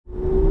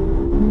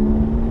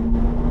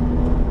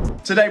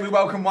Today we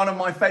welcome one of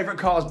my favourite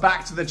cars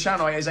back to the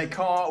channel. It is a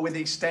car with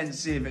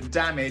extensive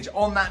damage.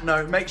 On that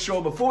note, make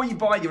sure before you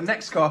buy your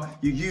next car,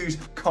 you use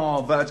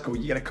Car Vertical.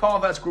 You get a Car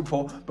Vertical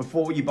report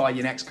before you buy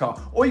your next car.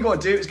 All you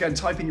got to do is go and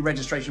type in your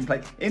registration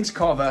plate into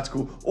Car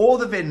Vertical or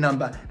the VIN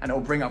number, and it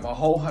will bring up a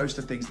whole host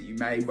of things that you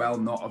may well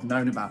not have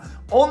known about.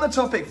 On the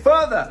topic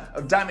further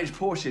of damaged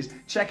Porsches,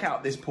 check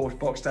out this Porsche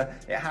Boxster.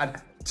 It had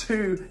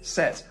 2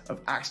 sets of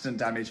accident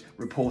damage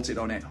reported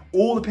on it.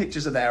 All the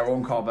pictures are there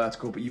on Car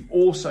Vertical, but you've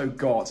also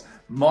got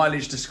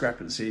mileage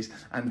discrepancies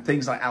and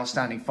things like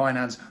outstanding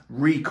finance,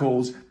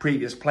 recalls,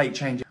 previous plate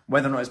changes,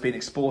 whether or not it's been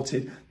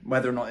exported,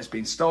 whether or not it's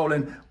been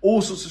stolen,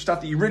 all sorts of stuff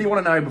that you really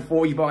want to know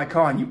before you buy a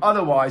car and you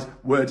otherwise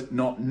would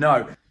not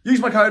know. Use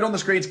my code on the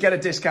screen to get a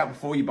discount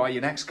before you buy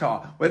your next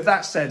car. With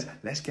that said,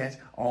 let's get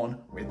on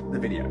with the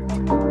video.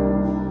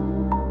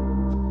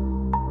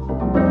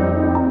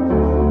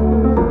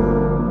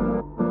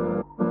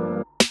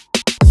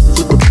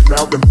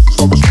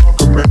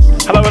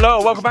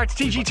 Hello, welcome back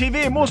to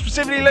TGTV, and more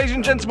specifically, ladies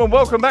and gentlemen,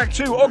 welcome back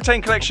to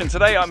Octane Collection.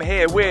 Today I'm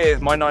here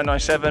with my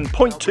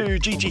 997.2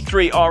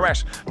 GT3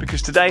 RS,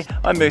 because today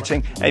I'm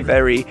mooting a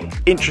very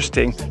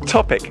interesting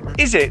topic.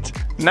 Is it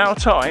now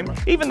time,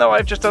 even though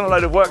I've just done a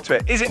load of work to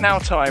it, is it now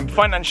time,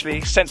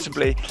 financially,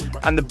 sensibly,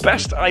 and the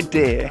best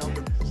idea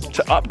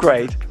to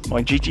upgrade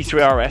my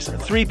GT3 RS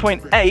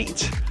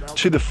 3.8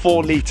 to the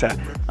 4 litre?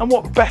 And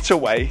what better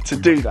way to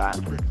do that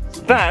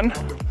than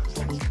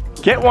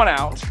get one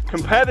out,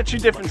 compare the two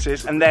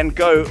differences, and then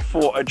go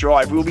for a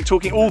drive. We'll be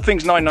talking all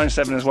things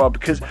 997 as well,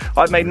 because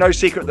I've made no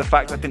secret of the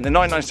fact I think the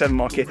 997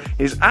 market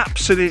is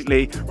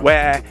absolutely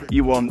where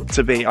you want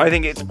to be. I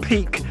think it's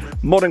peak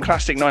modern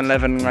classic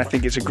 911, and I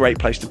think it's a great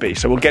place to be.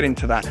 So we'll get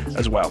into that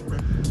as well.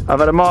 I've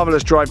had a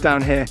marvellous drive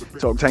down here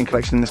to Octane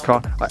Collection in this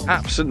car. I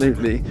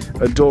absolutely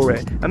adore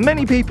it. And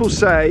many people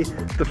say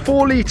the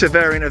 4 litre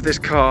variant of this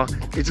car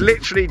is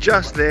literally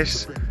just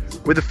this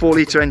with a 4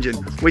 litre engine,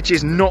 which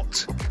is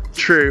not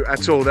true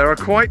at all. There are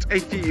quite a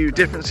few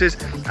differences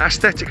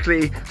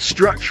aesthetically,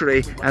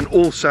 structurally, and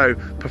also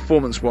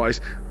performance wise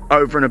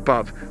over and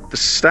above the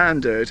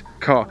standard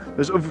car.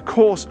 There's of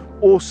course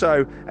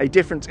also a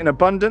difference in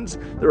abundance.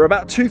 There are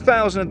about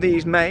 2,000 of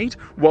these made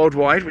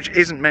worldwide, which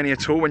isn't many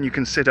at all when you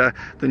consider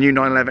the new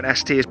 911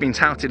 ST has been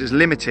touted as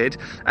limited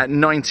at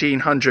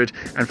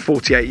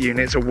 1,948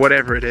 units or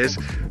whatever it is,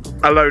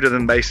 a load of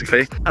them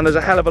basically. And there's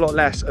a hell of a lot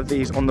less of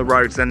these on the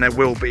roads than there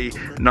will be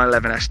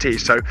 911 STs.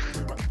 So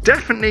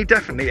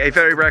definitely a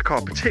very rare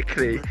car,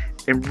 particularly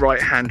in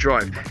right-hand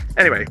drive.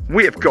 Anyway,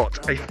 we have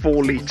got a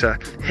 4 litre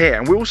here,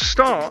 and we'll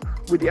start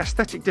with the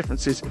aesthetic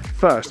differences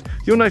first.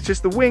 You'll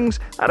notice the wings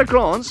at a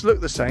glance look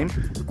the same.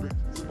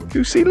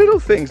 You'll see little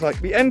things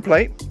like the end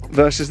plate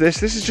versus this.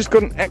 This has just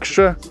got an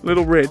extra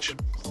little ridge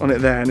on it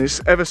there, and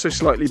it's ever so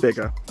slightly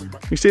bigger.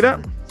 You see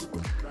that?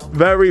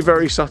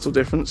 Very subtle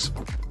difference.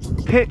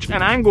 Pitch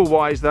and angle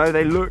wise though,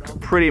 they look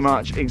pretty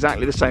much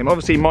exactly the same.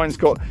 Obviously mine's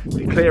got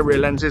the clear rear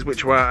lenses,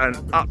 which were an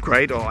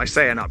upgrade, or I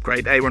say an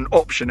upgrade, they were an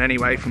option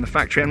anyway from the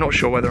factory. I'm not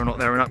sure whether or not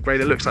they're an upgrade.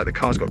 It looks like the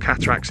car's got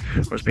cataracts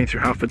or it's been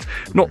through Halfords.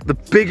 Not the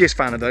biggest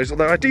fan of those,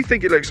 although I do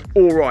think it looks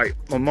all right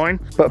on mine.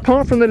 But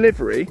apart from the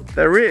livery,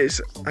 there is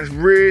a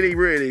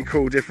really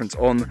cool difference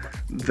on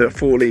the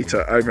 4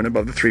 litre over and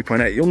above the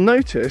 3.8. You'll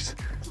notice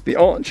the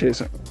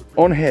arches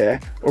on here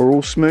are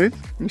all smooth.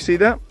 You see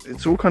that?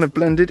 It's all kind of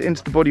blended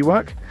into the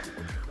bodywork.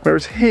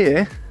 Whereas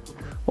here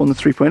on the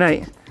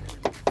 3.8,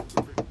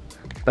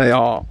 they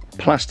are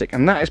plastic.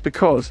 And that is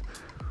because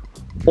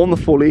on the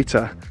 4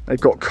 litre, they've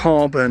got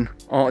carbon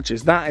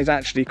arches. That is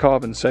actually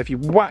carbon. So if you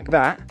whack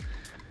that,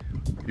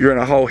 you're in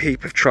a whole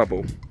heap of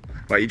trouble.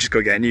 Well, you just got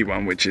to get a new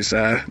one, which is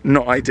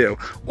not ideal.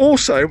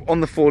 Also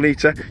on the 4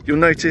 litre, you'll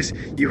notice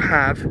you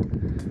have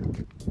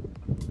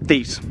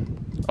these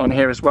on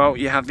here as well.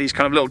 You have these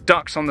kind of little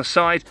ducts on the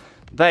side.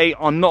 They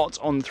are not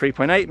on the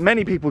 3.8.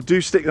 Many people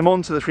do stick them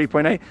onto the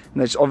 3.8, and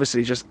there's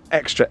obviously just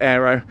extra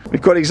aero.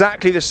 We've got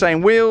exactly the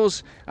same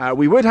wheels.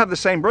 We would have the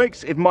same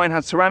brakes if mine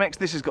had ceramics.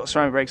 This has got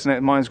ceramic brakes in it,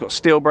 mine's got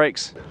steel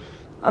brakes.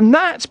 And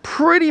that's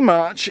pretty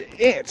much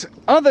it.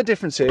 Other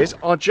differences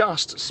are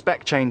just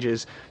spec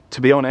changes, to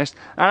be honest.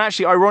 And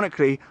actually,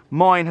 ironically,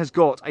 mine has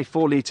got a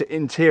 4 litre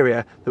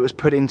interior that was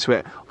put into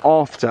it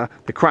after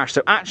the crash.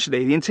 So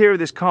actually, the interior of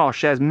this car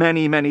shares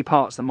many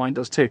parts that mine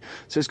does too.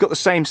 So it's got the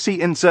same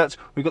seat inserts,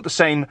 we've got the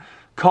same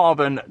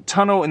carbon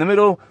tunnel in the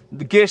middle,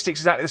 the gear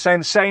sticks exactly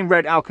the same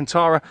red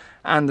Alcantara,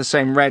 and the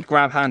same red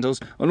grab handles.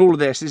 And all of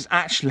this is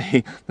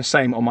actually the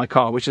same on my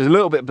car, which is a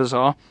little bit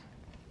bizarre.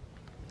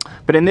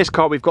 But in this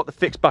car, we've got the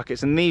fixed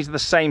buckets, and these are the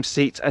same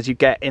seats as you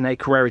get in a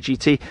Carrera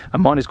GT,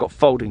 and mine has got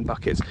folding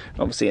buckets.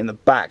 And obviously in the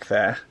back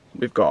there,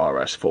 we've got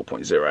RS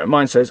 4.0.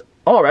 Mine says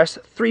RS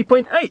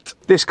 3.8.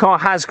 This car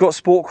has got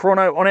Sport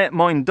Chrono on it,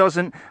 mine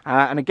doesn't.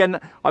 And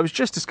again, I was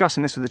just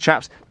discussing this with the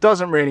chaps,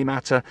 doesn't really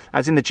matter,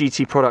 as in the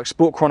GT product,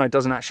 Sport Chrono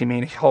doesn't actually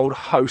mean a whole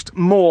host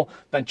more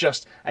than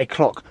just a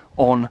clock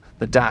on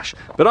the dash.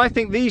 But I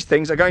think these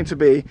things are going to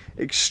be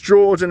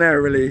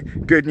extraordinarily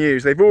good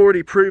news. They've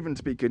already proven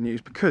to be good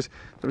news because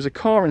there is a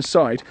car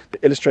inside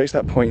that illustrates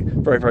that point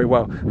very, very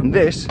well. And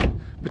this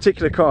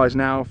particular car is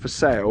now for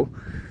sale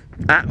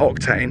at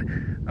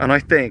Octane, and I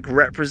think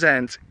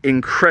represents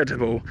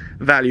incredible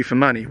value for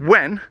money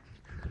when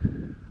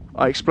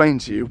I explain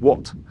to you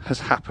what has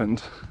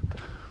happened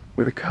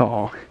with a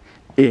car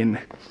in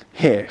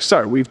here.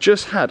 So we've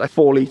just had a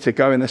 4-litre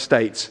go in the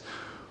States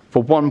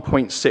for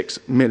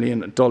 $1.6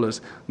 million.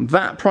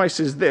 That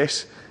prices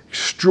this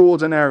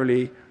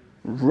extraordinarily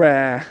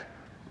rare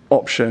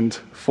optioned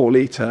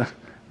 4-litre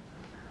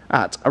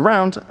at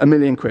around £1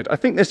 million. I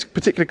think this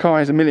particular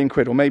car is £1 million,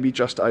 or maybe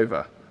just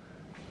over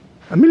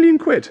 £1 million.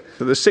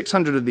 So there's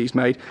 600 of these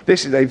made.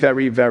 This is a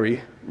very,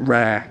 very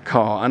rare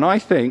car, and I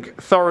think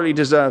thoroughly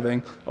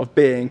deserving of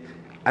being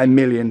a £1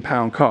 million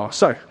car.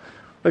 So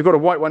they've got a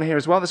white one here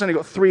as well. That's only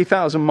got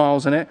 3,000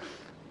 miles in it.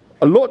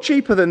 A lot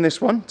cheaper than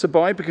this one to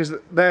buy because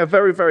they're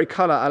very, very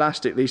color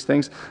elastic, these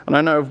things. And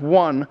I know of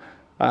one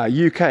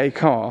UK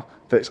car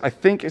that's, I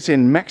think it's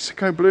in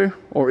Mexico blue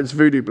or it's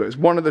voodoo blue. It's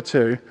one of the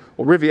two,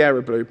 or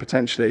Riviera blue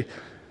potentially.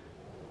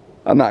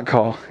 And that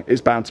car is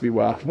bound to be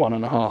worth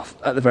 1.5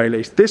 at the very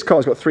least. This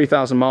car's got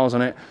 3,000 miles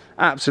on it,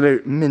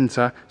 absolute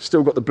minter,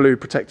 still got the blue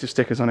protective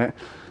stickers on it.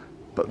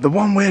 But the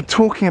one we're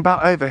talking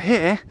about over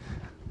here,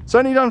 it's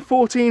only done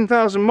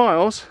 14,000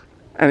 miles,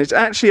 and it's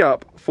actually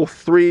up for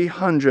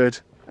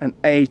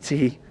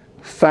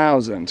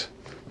 380,000.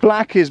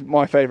 Black is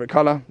my favorite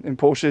color in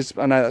Porsches.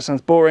 I know that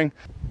sounds boring.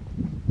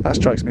 That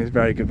strikes me as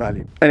very good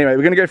value. Anyway,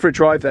 we're going to go for a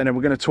drive then, and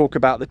we're going to talk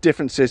about the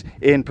differences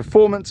in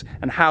performance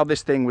and how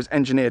this thing was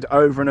engineered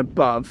over and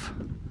above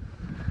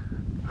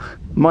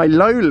my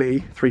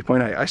lowly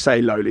 3.8. I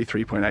say lowly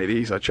 3.8.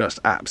 These are just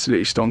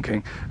absolutely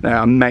stonking. They're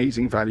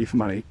amazing value for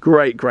money.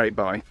 Great, great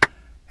buy.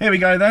 Here we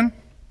go then.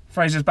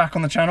 Fraser's back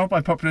on the channel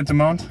by popular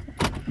demand.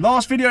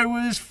 Last video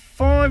was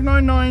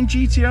 599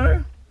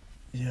 GTO.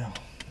 Yeah.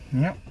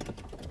 Yep.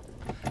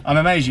 I'm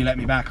amazed you let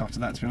me back after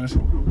that, to be honest.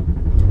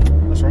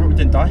 That's right, we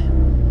didn't die.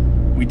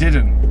 We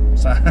didn't,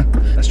 so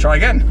let's try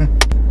again.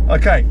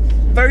 Okay,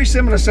 very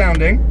similar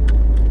sounding.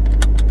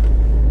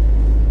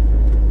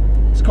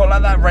 It's got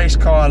like that race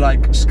car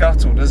like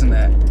scuttle, doesn't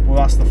it? Well,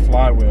 that's the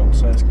flywheel,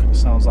 so it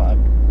sounds like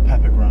a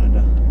pepper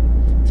grinder.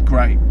 It's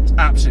great, it's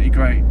absolutely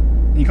great.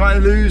 You kind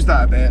of lose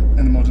that a bit in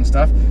the modern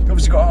stuff. You've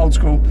obviously got an old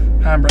school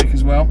handbrake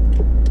as well.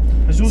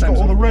 Has yours got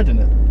all the red in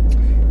it?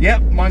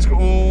 Yep, mine's got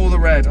all the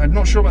red. I'm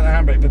not sure about the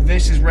handbrake, but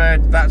this is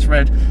red, that's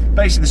red.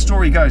 Basically, the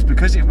story goes,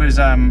 because it was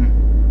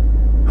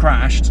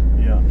crashed,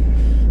 yeah,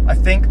 I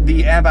think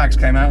the airbags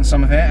came out in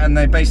some of it, and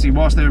they basically,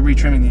 whilst they were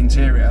retrimming the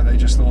interior, they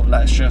just thought,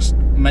 let's just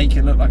make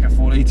it look like a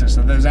 4-litre.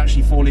 So there's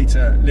actually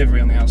 4-litre livery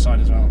on the outside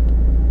as well.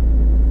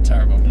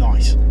 Terrible.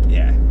 Nice.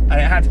 Yeah, and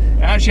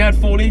it actually had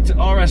 4-litre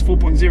RS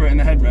 4.0 in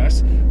the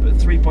headrest, but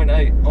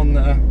 3.8 on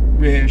the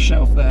rear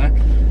shelf there.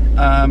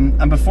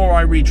 And before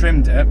I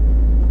retrimmed it,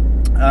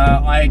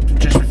 I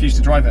just refused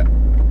to drive it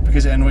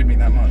because it annoyed me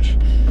that much.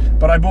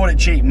 But I bought it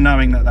cheap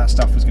knowing that that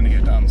stuff was going to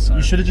get done. So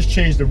you should have just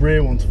changed the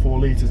rear one to 4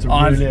 litres to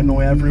really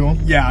annoy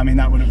everyone. Yeah, I mean,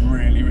 that would have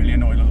really, really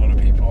annoyed a lot of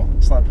people.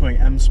 It's like putting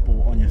M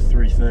Sport on your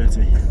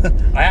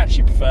 330. I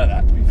actually prefer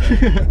that, to be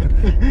fair.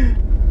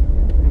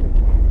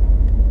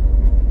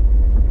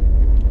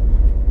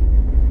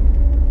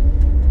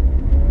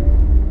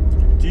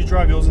 Do you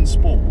drive yours in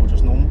sport or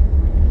just normal?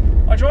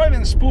 I drive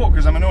in sport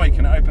because I'm annoyed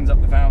and it opens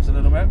up the valves a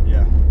little bit.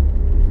 Yeah.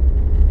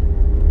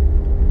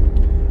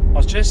 I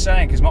was just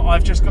saying, because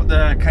I've just got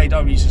the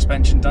KW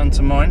suspension done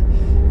to mine.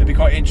 It'd be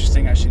quite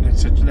interesting actually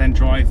to then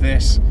drive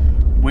this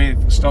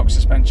with stock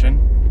suspension,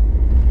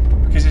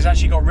 because it's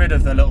actually got rid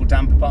of the little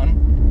damper button,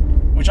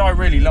 which I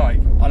really like.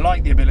 I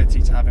like the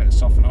ability to have it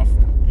soften off.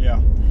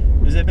 Yeah.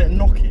 Is it a bit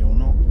knocky or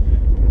not?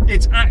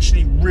 It's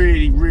actually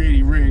really,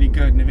 really, really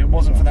good, and if it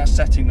wasn't for that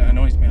setting that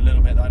annoys me a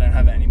little bit that I don't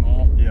have it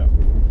anymore, yeah,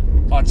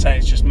 I'd say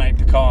it's just made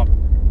the car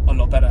a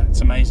lot better. It's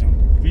amazing.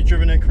 Have you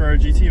driven a Carrera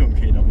GT on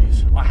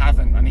KWs? I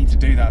haven't. I need to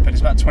do that, but it's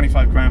about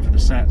 25 grand for the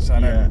set, so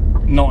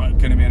I'm not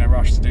going to be in a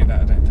rush to do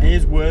that, I don't think. It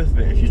is worth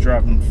it if you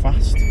drive them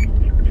fast.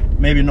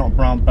 Maybe not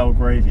Brown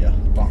Belgravia,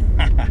 but...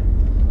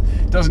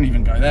 It doesn't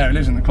even go there. It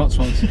lives in the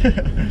Cotswolds.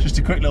 Just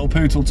a quick little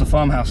pootle to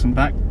farmhouse and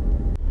back.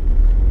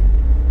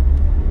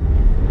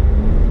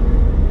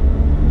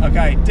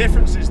 Okay,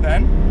 differences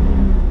then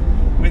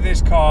with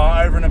this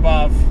car over and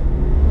above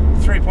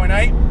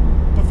 3.8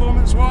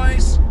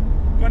 performance-wise.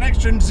 Got an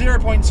extra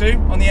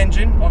 0.2 on the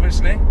engine,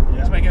 obviously,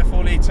 to make it a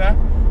 4-litre.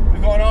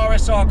 We've got an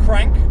RSR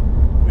crank,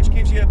 which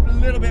gives you a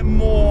little bit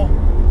more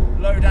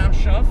low-down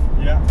shove.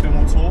 Yeah, a bit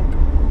more torque.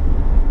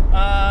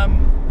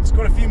 It's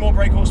got a few more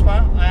brake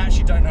horsepower. I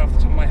actually don't know off the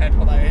top of my head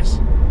what that is.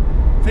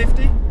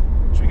 50?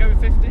 Should we go with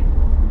 50?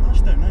 I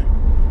just don't know.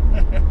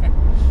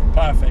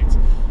 Perfect.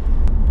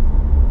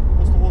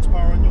 What's the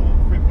horsepower on your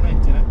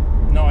 3.8, do you know?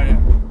 No idea.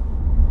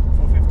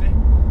 450?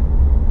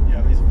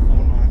 Yeah, these are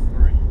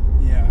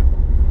 493. Yeah.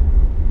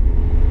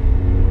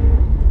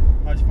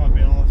 How do you find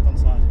being on the left-hand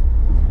side?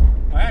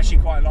 I actually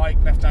quite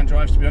like left-hand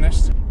drives, to be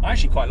honest. I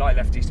actually quite like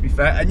lefties, to be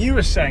fair. And you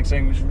were saying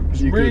something which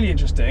was really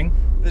interesting.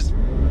 There's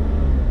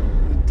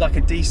like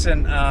a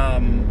decent,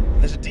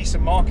 there's a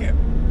decent market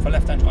for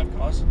left-hand drive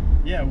cars.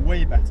 Yeah,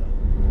 way better.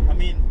 I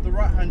mean, the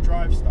right-hand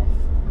drive stuff,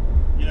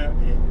 you know,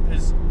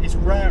 it's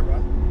rarer,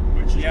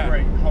 which is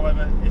great.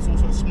 However, it's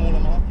also a smaller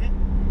market,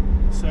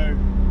 so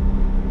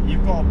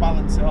you've got to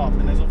balance it up.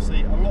 And there's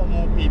obviously a lot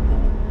more people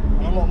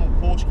and a lot more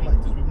Porsche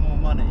collectors with more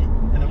money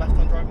in the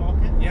left-hand drive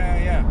market.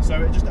 Yeah.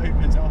 So it just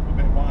opens it up a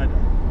bit wider.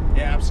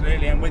 Yeah,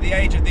 absolutely. And with the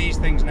age of these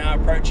things now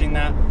approaching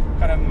that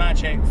kind of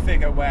magic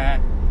figure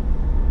where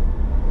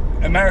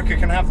America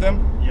can have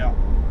them. Yeah.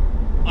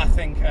 I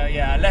think,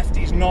 yeah,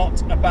 lefty's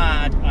not a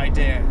bad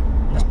idea.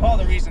 That's part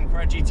of the reason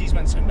Carrera GTs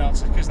went so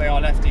nuts, is because they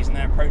are lefties and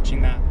they're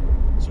approaching that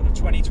sort of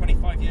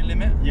 20-25 year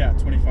limit. Yeah,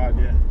 25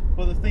 year.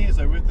 But the thing is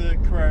though, with the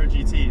Carrera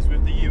GTs,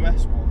 with the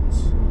US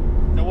ones,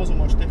 there wasn't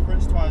much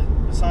difference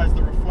besides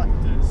the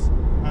reflectors,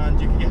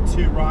 and you could get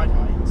 2 ride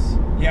heights.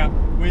 Yeah.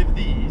 With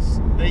these,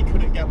 they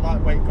couldn't get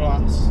lightweight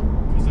glass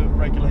because of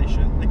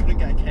regulation. They couldn't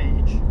get a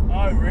cage.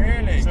 Oh,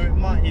 really? So it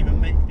might even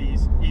make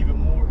these even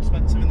more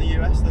expensive in the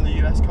US than the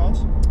US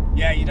cars.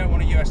 Yeah, you don't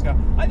want a US car.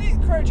 I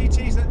think Carrera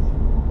GTs, that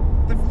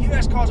the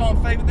US cars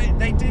aren't favoured.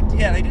 They did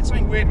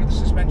something weird with the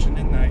suspension,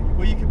 didn't they?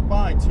 Well, you could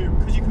buy 2,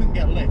 because you couldn't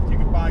get lift, you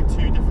could buy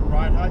 2 different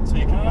ride heights. So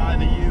you could buy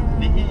the EU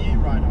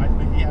ride height,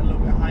 but you could get a little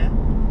bit higher.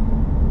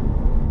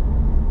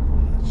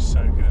 That's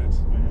so good.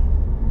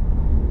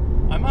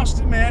 I must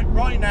admit,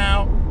 right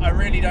now, I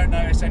really don't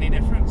notice any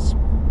difference.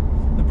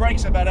 The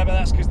brakes are better, but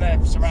that's because they're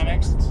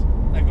ceramics.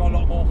 They've got a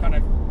lot more kind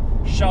of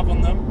shove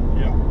on them.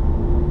 Yeah.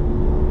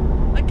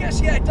 I guess,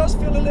 yeah, it does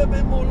feel a little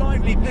bit more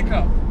lively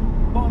pickup.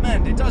 Bottom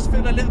end, it does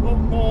feel a little bit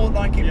more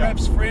like it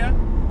revs freer.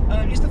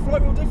 Is the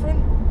flywheel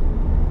different?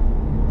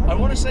 I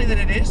want to say that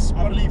it is.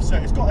 I believe so.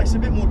 It's a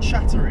bit more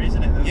chattery,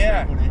 isn't it?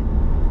 Yeah. And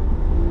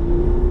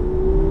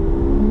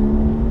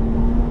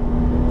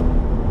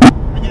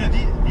you know,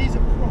 these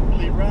are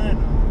properly rare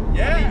now.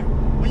 Yeah. I mean,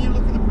 when you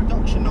look at the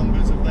production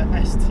numbers of the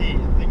ST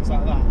and things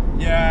like that.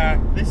 Yeah.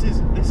 This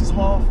is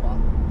half that.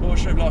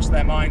 Porsche have lost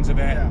their minds a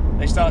bit. Yeah.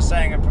 They start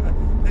saying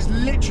there's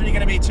literally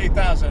going to be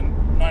 2,000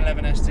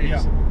 911 STs.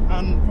 Yeah.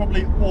 And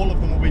probably all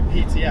of them will be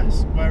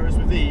PTS. Whereas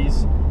with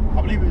these,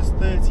 I believe it was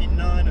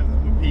 39 of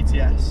them were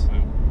PTS. Wow.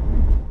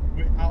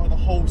 Out of the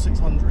whole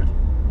 600. Wow.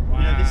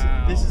 You know,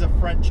 this is a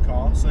French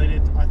car, so they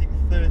did, I think,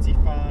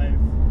 35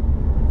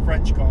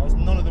 French cars.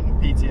 None of them were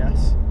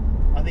PTS.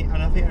 I think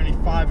only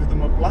 5 of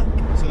them were black.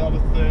 So the other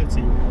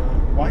 30 were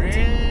white.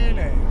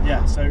 Really?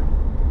 Yeah. So,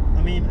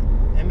 I mean,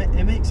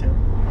 it makes it a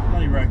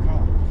bloody rare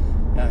car.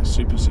 Yeah, it's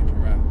super, super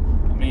rare.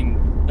 I mean,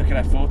 look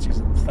at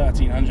F40s,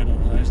 1,300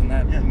 of those, and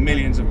they're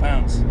millions of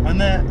pounds. And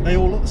they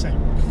all look the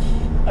same.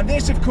 And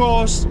this, of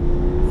course,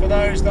 for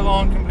those that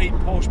aren't complete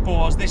Porsche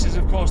bores, this is,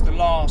 of course, the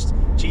last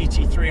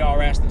GT3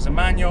 RS that's a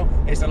manual.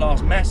 It's the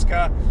last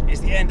Mesca.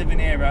 It's the end of an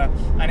era,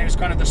 and it was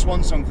kind of the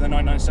swan song for the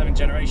 997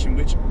 generation,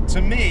 which,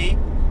 to me,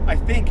 I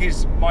think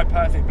is my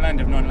perfect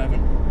blend of 911.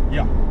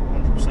 Yeah,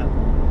 100%.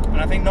 And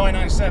I think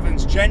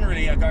 997s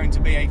generally are going to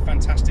be a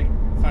fantastic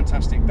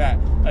bet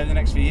over the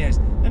next few years.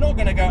 They're not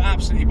going to go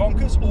absolutely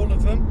bonkers, all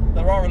of them.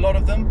 There are a lot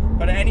of them,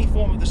 but any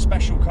form of the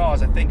special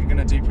cars I think are going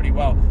to do pretty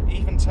well.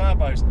 Even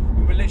turbos.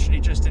 We were literally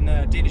just in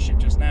the dealership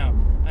just now,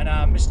 and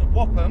Mr.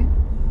 Wapham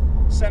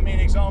sent me an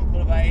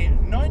example of a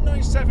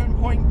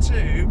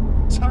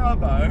 997.2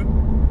 turbo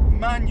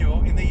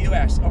manual in the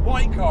US. A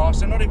white car,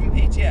 so not even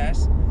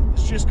PTS,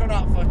 that's just gone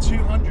up for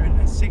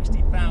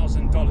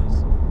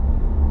 $260,000.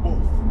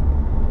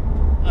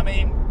 I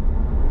mean,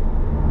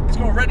 it's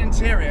got a red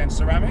interior and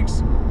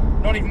ceramics,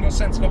 not even got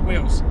centre lock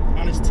wheels.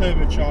 And it's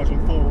turbocharged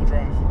and 4-wheel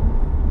drive.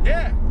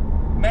 Yeah,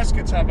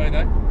 Mesca turbo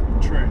though.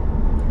 True.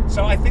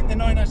 So I think the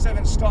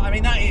 997s I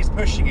mean, that is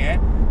pushing it,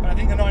 but I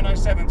think the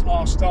 997s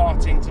are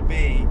starting to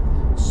be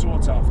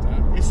sought after.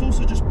 It's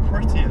also just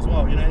pretty as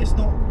well, you know, it's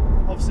not,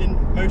 obviously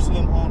most of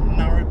them aren't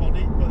narrow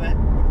body, but they're,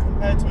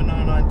 compared to a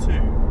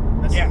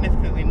 992, they're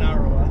significantly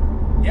narrower.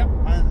 Yep.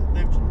 And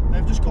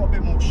they've just got a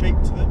bit more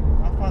shape to them.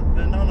 I find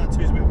the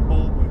 992 is a bit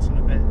bulbous and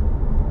a bit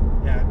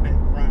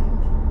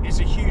round. It's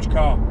a huge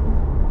car.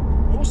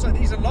 Also,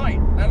 these are light.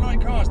 They're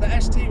light cars. The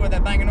ST, where they're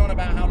banging on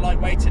about how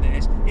lightweight it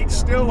is, it's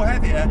still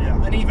heavier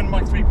than even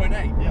my 3.8.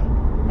 Yeah,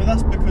 but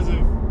that's because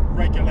of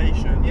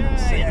regulation and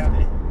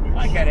safety.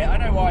 I get it. I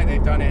know why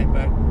they've done it,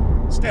 but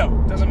still,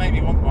 doesn't make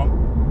me want one.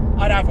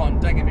 I'd have one,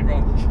 don't get me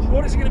wrong.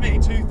 What is it going to be?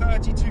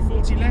 230,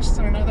 240 list,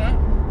 something like that?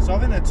 So I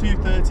think they're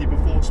 230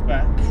 before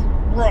spec.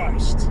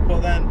 Christ.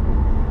 But then,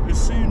 as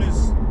soon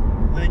as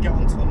they get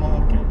onto the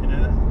market, you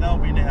know, they'll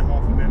be near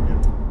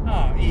 $500,000.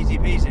 Oh, easy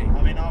peasy.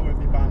 I mean, I won't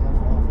be buying one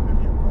for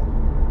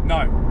 $500,000. But... No,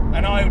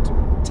 and I would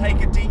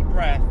take a deep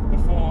breath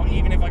before,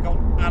 even if I got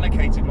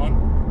allocated one,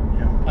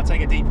 I'd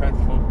take a deep breath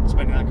before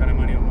spending that kind of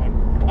money on one.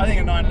 I think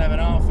a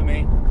 911R for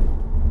me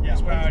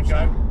is where 100%. I'd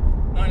go.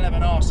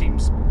 911R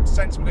seems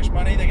sensible-ish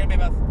money. They're going to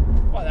be about,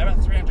 they're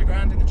about 300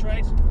 grand in the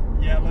trade.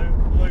 Yeah,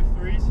 low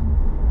threes.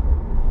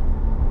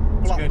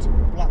 That's good.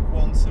 Black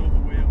one, silver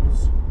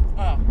wheels.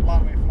 Ah,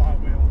 lightweight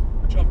flywheel.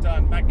 Job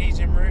done.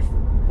 Magnesium roof.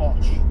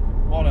 Porsche.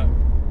 Wallet.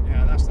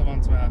 Yeah, that's the one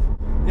to have.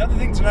 The other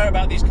thing to know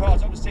about these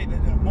cars, obviously, the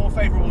more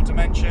favourable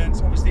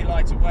dimensions, obviously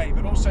lighter weight,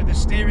 but also the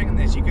steering in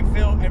this, you can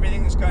feel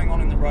everything that's going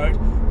on in the road,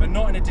 but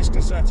not in a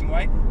disconcerting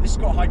way. This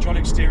has got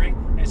hydraulic steering.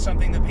 It's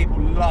something that people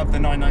love the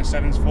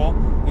 997s for.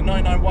 The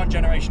 991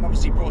 generation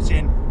obviously brought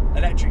in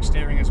electric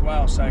steering as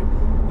well, so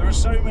there are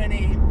so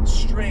many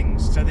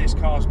strings to this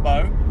car's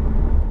bow,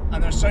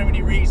 and there are so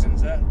many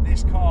reasons that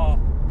this car,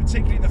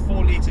 particularly the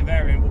 4-litre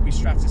variant, will be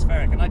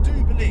stratospheric, and I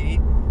do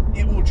believe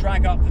it will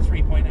drag up the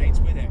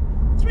 3.8s with it.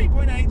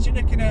 3.8s, you're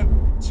looking at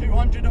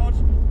 200 odd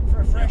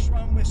for a fresh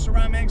one with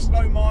ceramics,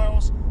 low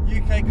miles,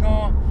 UK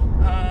car.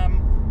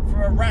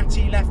 For a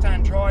ratty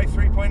left-hand drive,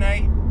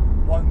 3.8,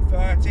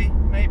 130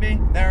 maybe,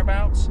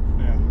 thereabouts.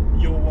 Yeah,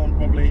 your one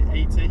probably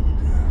 80.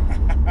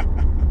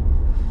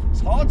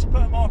 It's hard to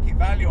put a market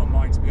value on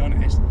mine, to be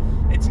honest.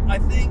 I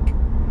think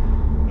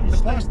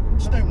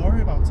Just don't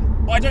worry about it.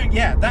 I don't.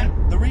 Yeah,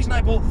 the reason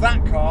I bought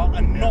that car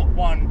and not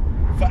one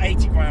for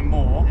 80 grand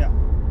more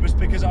was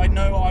because I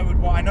know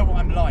I know what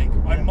I'm like.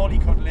 I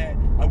mollycoddle it.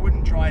 I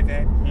wouldn't drive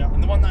it. Yeah.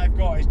 And the one that I've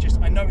got is just,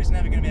 I know it's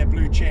never going to be a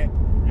blue chip,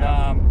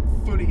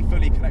 fully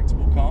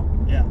collectible car.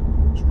 Yeah.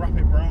 Just wrap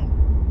it brown.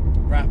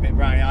 Wrap it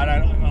brown.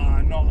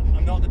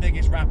 I'm not the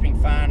biggest wrapping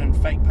fan, and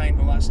fake paint,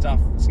 all that stuff.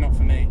 It's not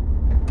for me.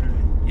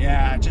 Really?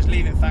 Yeah, just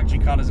leave it factory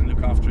colours and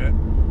look after it.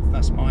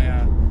 That's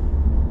my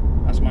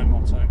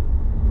motto.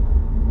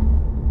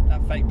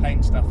 That fake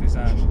paint stuff is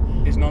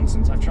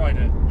nonsense. I've tried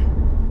it.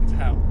 It's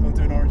hell. Don't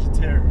do an orange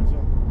interior as well.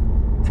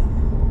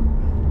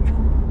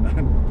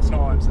 That's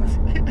not what I'm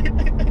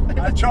saying.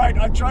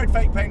 I've tried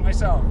fake paint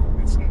myself.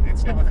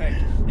 It's not a thing.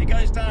 It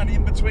goes down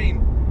in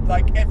between,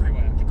 like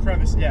everywhere. The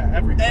crevice, yeah,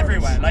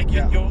 everywhere. Like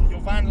you're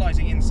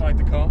vandalising inside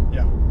the car.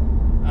 Yeah.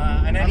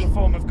 And any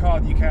form of car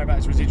that you care about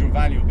its residual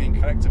value or being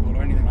collectible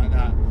or anything like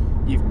that,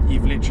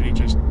 you've literally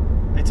just.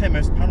 They take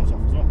most of the panels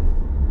off as well.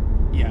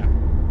 Yeah.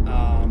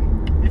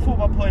 You thought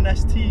about putting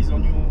STs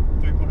on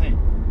your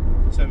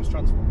 3.8 service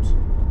transforms?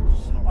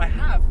 I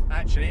have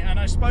actually, and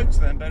I spoke to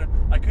them, but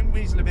I couldn't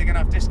weasel a big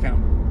enough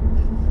discount.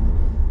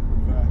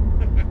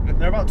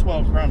 They're about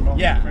 12 grand, aren't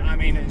they? Yeah, I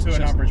mean, it's to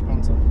an average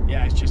Panther.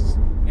 Yeah, it's just,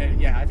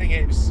 yeah, I think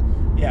it's,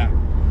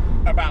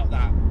 about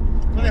that.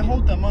 But they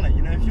hold their money,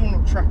 you know. If you're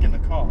not tracking the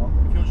car,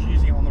 if you're just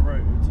using it on the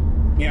road,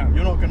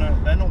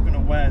 they're not gonna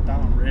wear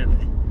down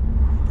really.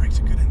 Brakes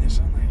are good in this,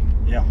 aren't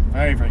they? Yeah,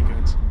 very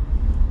good.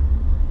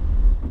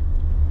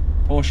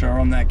 Porsche are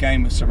on their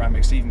game with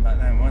ceramics even back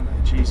then, weren't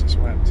they? Jesus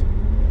wept.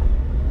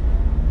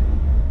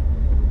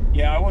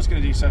 Yeah, I was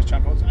going to do surf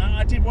transports.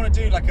 I did want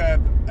to do like a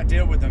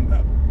deal with them,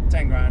 but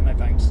 10 grand, no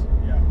thanks.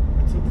 Yeah.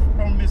 So the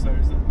problem is though,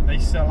 is that they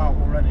sell out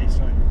already,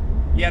 so.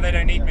 Yeah, they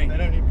don't need me. They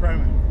don't need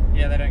promo.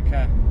 Yeah, they don't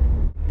care.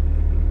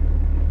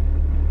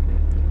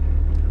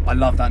 I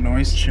love that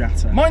noise.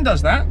 Chatter. Mine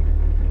does that.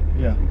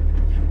 Yeah.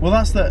 Well,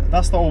 that's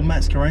the old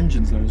Metzger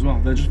engines though as well.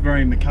 They're just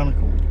very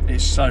mechanical.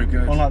 It's so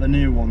good. Unlike the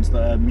new ones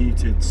that are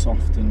muted,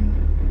 soft, and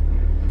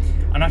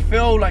I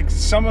feel like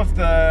some of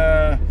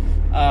the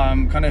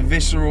kind of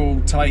visceral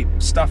type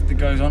stuff that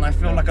goes on, I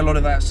feel like a lot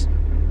of that's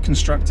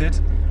constructed.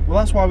 Well,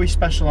 that's why we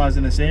specialise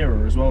in this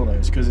era as well, though.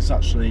 It's because it's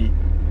actually,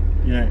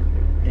 you know,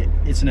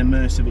 it's an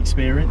immersive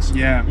experience.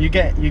 Yeah. You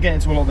get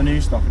into a lot of the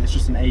new stuff, and it's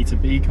just an A to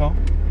B car.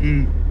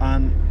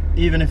 And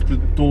even if the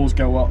doors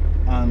go up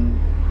and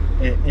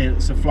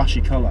it's a flashy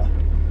colour,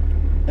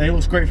 it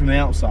looks great from the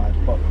outside,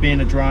 but being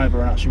a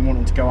driver and actually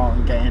wanting to go out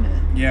and get in it,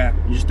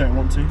 you just don't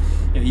want to.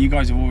 Yeah, you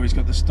guys have always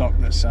got the stock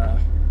that's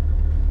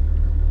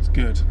it's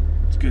good.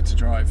 It's good to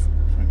drive.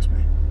 Thanks,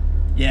 mate.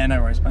 Yeah,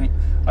 no worries, mate.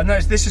 I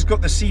noticed this has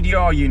got the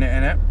CDR unit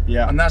in it.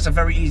 Yeah. And that's a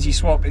very easy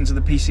swap into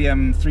the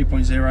PCM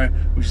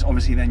 3.0, which is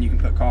obviously then you can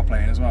put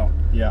CarPlay in as well.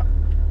 Yeah.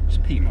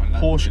 Just peak my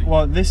lap, Porsche. Really.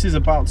 Well, this is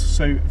about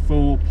so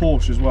for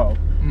Porsche as well.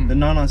 The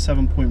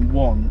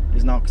 997.1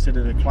 is now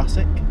considered a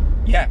classic.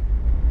 Yeah.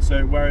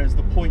 So whereas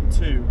the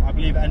 0.2, I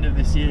believe end of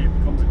this year it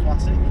becomes a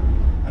classic,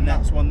 and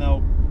that's when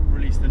they'll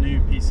release the new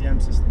PCM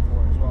system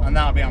for it as well. And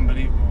that'll be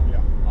unbelievable. Yeah.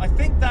 I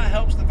think that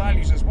helps the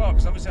values as well,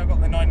 because obviously I've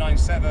got the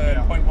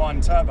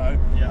 997.1 turbo,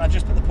 and I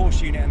just put the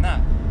Porsche unit in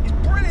that. It's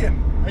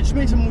brilliant. It just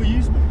makes it more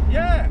usable.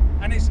 Yeah,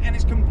 and it's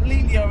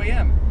completely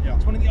OEM. Yeah.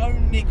 It's one of the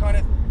only kind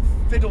of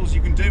fiddles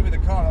you can do with a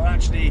car that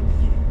actually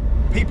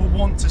people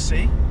want to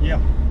see.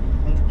 Yeah,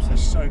 100%. They're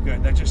so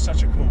good. They're just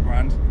such a cool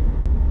brand.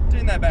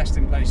 Doing their best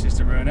in places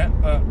to ruin it,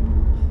 but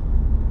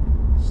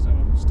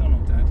still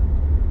not dead.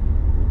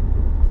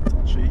 It's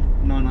actually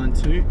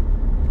 992.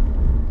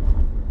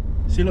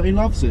 See, look, he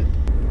loves it.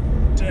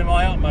 Doing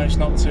my utmost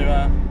not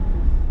to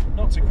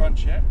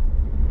crunch it.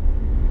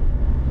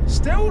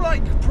 Still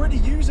like pretty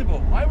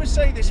usable. I would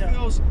say this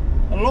feels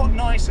a lot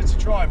nicer to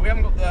drive. We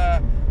haven't got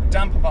the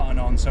damper button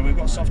on, so we've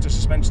got softer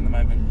suspension at the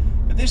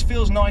moment. But this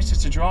feels nicer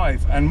to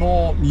drive and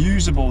more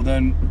usable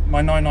than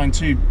my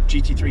 992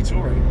 GT3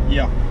 Touring.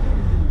 Yeah.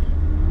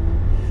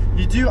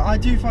 I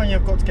do find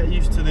you've got to get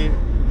used to the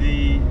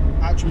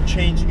actual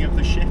changing of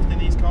the shift in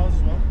these cars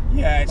as well.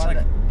 Yeah, it's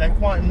like they're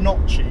quite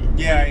notchy.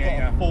 Yeah, so you've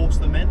got to force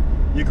them in.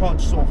 You can't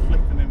just sort of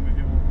flick them in with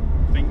your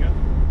finger.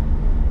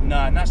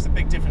 No, and that's the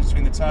big difference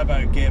between the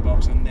turbo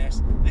gearbox and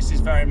this. This is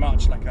very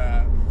much like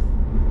a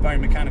very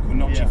mechanical,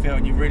 notchy feel,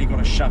 and you've really got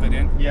to shove it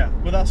in. Yeah,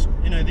 well that's,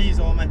 you know, these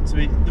are meant to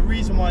be, the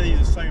reason why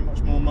these are so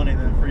much more money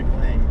than a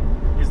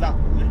 3.8 is that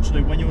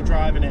literally when you're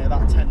driving it at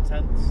that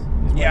 10/10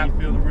 is where you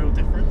feel the real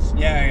difference.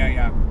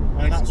 Yeah.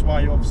 And that's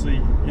why you obviously,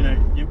 you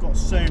know, you've got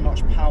so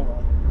much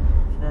power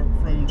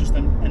from just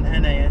an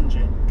NA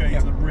engine going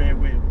to the rear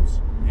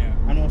wheels. Yeah.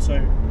 And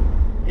also,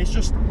 it's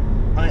just,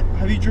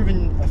 have you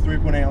driven a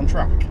 3.8 on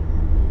track?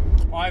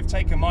 I've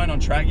taken mine on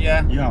track,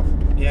 yeah. You have?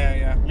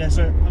 Yeah. Yeah,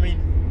 so, I mean,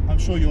 I'm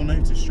sure you'll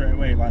notice straight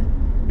away, like,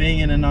 being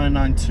in a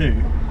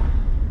 992,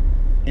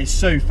 it's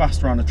so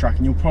fast around the track,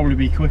 and you'll probably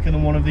be quicker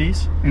than one of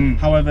these.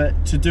 However,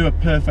 to do a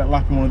perfect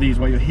lap in one of these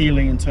where you're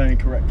heeling and turning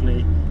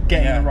correctly,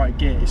 getting the right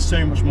gear, is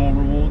so much more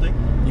rewarding.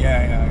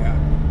 Yeah.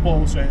 But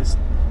also, it's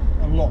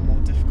a lot more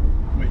difficult,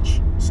 which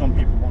some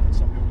people want and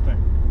some people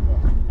don't.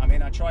 But, I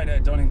mean, I tried it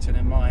at Donington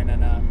in mine,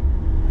 and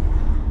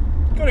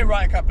got it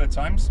right a couple of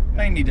times.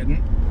 Mainly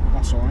didn't.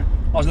 That's alright.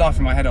 I was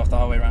laughing my head off the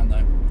whole way around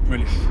though.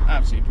 Brilliant,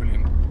 absolutely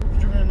brilliant. Have you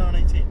driven a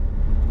 918?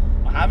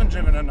 I haven't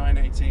driven a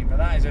 918, but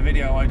that is a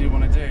video I do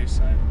want to do,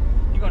 so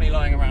you got any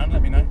lying around,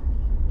 let me know.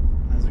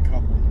 There's a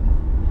couple.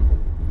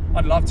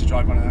 I'd love to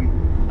drive one of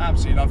them,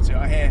 absolutely love to.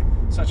 I hear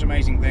such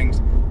amazing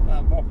things.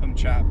 That Wapham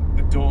chap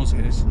adores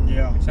his.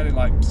 Yeah. He's had it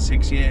like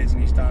 6 years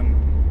and he's done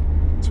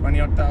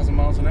 20-odd thousand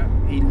miles on it.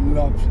 He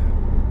loves it.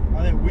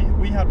 I think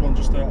we had one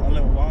just a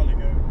little while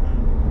ago,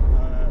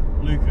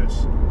 and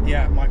Lucas,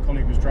 my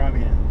colleague, was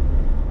driving it,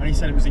 and he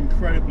said it was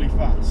incredibly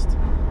fast.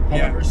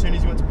 However, as soon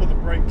as you went to put the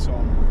brakes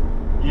on,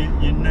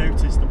 you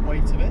noticed the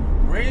weight of it.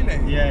 Really?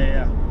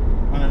 Yeah.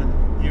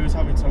 And he was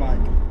having to like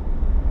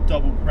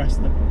double press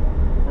the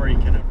brake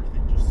and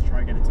everything just to try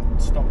and get it to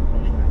stop the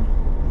bloody thing.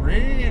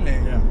 Really?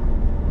 Yeah.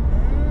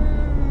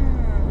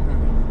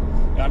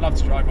 Yeah, I'd love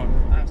to drive one.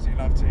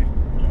 Absolutely love to.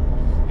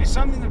 Yeah. It's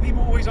something that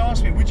people always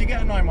ask me, would you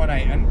get a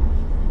 918? And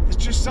there's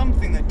just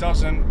something that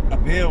doesn't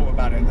appeal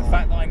about it. The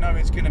fact that I know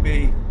it's going to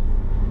be,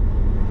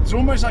 it's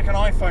almost like an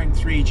iPhone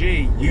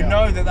 3G. You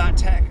know that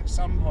tech at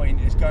some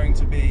point is going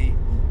to be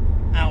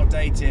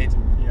outdated,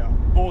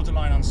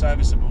 borderline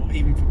unserviceable,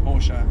 even for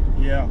Porsche.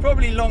 Yeah.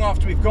 Probably long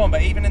after we've gone,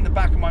 but even in the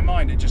back of my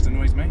mind, it just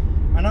annoys me.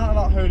 And out of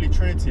that Holy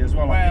Trinity as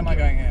well. Where am I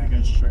going here?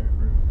 Going straight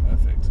through.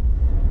 Perfect.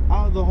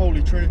 Out of the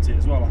Holy Trinity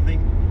as well, I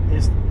think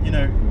it's, you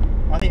know,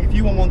 I think if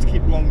you want one to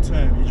keep long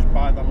term, you just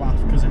buy the Laugh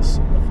because it's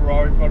a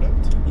Ferrari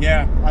product.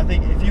 Yeah. I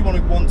think if you want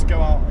to go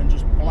out and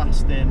just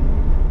blast in,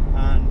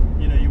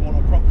 and you know you want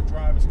a proper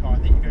driver's car, I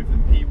think you go for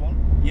the P1.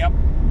 Yep.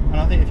 And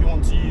I think if you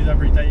want to use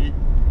everyday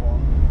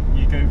one,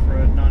 you go for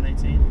a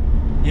 918.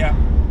 Yeah.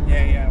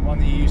 One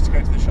that you used to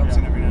go to the shops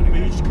in every now and But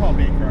again. you just can't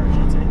beat a Carrera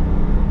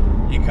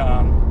GT. You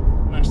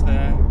can't. That's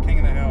the king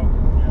of the hill.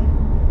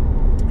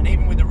 Yeah. And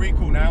even with the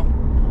recall now,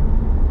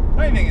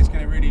 I don't think it's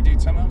going to really do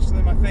too much to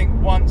them. I think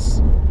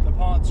once the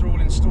parts are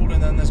all installed,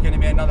 and then there's going to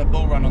be another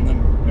bull run on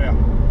them. Yeah.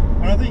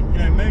 And I think, you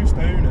know, most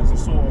owners are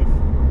sort of,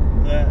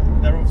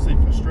 they're obviously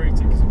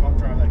frustrated because they can't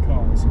drive their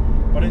cars.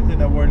 But I don't think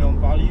they're worried on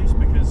values,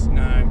 because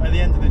at the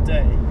end of the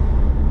day,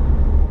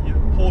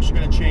 Porsche are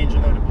going to change a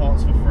load of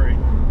parts for free.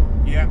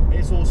 Yeah.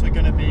 It's also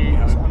going to be,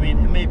 I mean,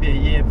 it may be a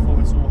year before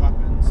this all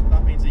happens.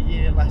 That means a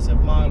year less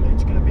of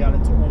mileage going to be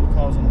added to all the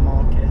cars on the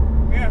market.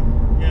 Yeah.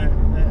 You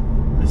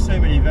know, there's so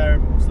many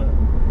variables that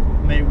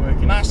may work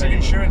in massive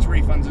insurance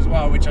refunds as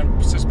well, which I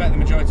suspect the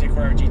majority of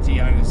Carrera GT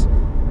owners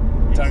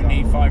don't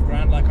need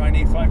 £5 like I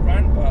need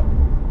 £5, but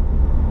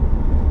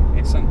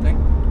it's something.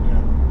 Yeah.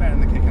 Better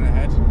than the kick in the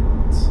head.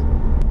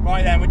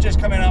 Right then, we're just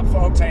coming up for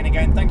Octane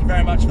again. Thank you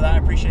very much for that. I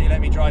appreciate you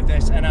letting me drive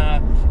this, and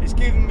it's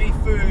given me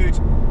food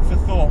for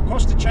thought.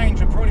 Cost of change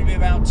would probably be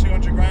about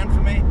 200 grand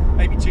for me,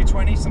 maybe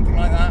 220, something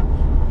like that.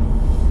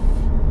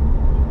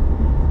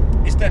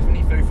 It's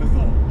definitely food for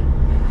thought.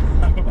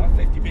 I've got about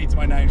 50p to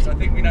my name, so I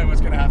think we know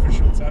what's going to happen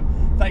short term.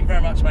 Thank you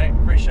very much, mate.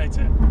 Appreciate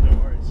it. No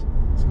worries.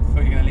 So I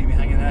thought you were going to leave me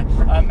hanging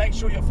there. Make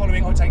sure you're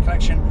following Octane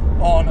Collection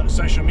on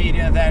social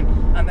media then,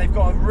 and they've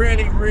got a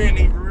really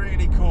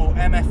cool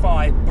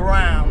MFI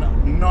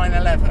brown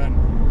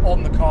 911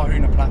 on the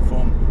Kahuna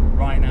platform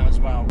right now as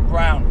well.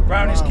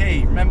 Brown is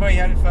key. Remember, you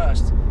had it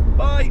first.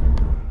 Bye.